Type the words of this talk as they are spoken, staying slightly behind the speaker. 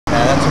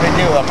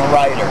do. I'm a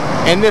writer.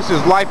 And this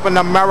is Life in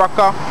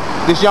America.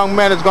 This young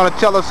man is going to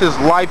tell us his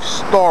life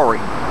story.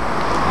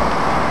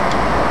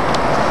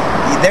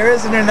 There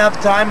isn't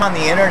enough time on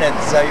the internet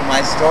to tell you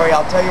my story.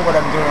 I'll tell you what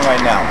I'm doing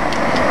right now.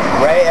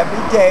 Right? Every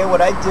day what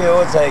I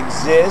do is I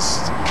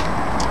exist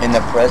in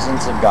the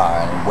presence of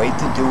God and wait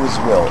to do His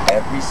will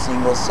every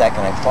single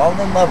second. I fall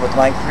in love with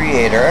my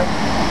Creator,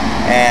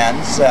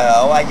 and so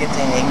I get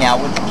to hang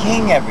out with the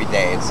King every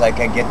day. It's like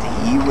I get to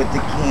eat with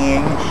the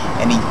King,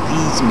 and He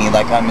feeds me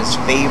like I'm His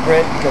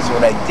favorite, because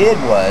what I did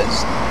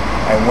was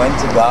I went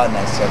to God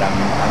and I said, I'm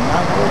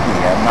not worthy.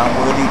 I'm not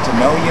worthy to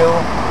know you.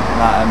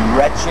 I'm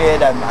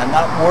wretched. I'm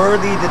not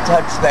worthy to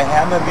touch the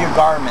hem of your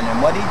garment.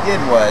 And what He did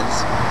was,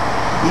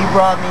 He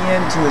brought me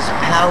into His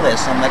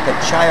palace. I'm like a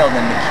child in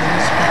the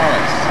King's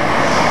palace.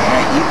 And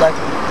I eat like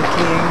the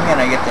King,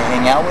 and I get to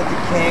hang out with the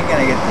King,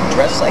 and I get to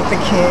dress like the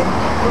King,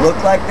 look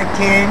like the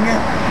King,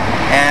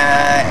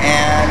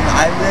 and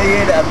I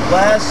lead a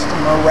blessed,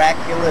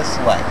 miraculous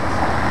life.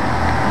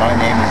 My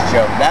name is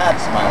Joe.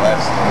 That's my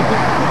life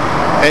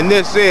story. And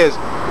this is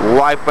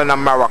Life in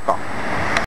America.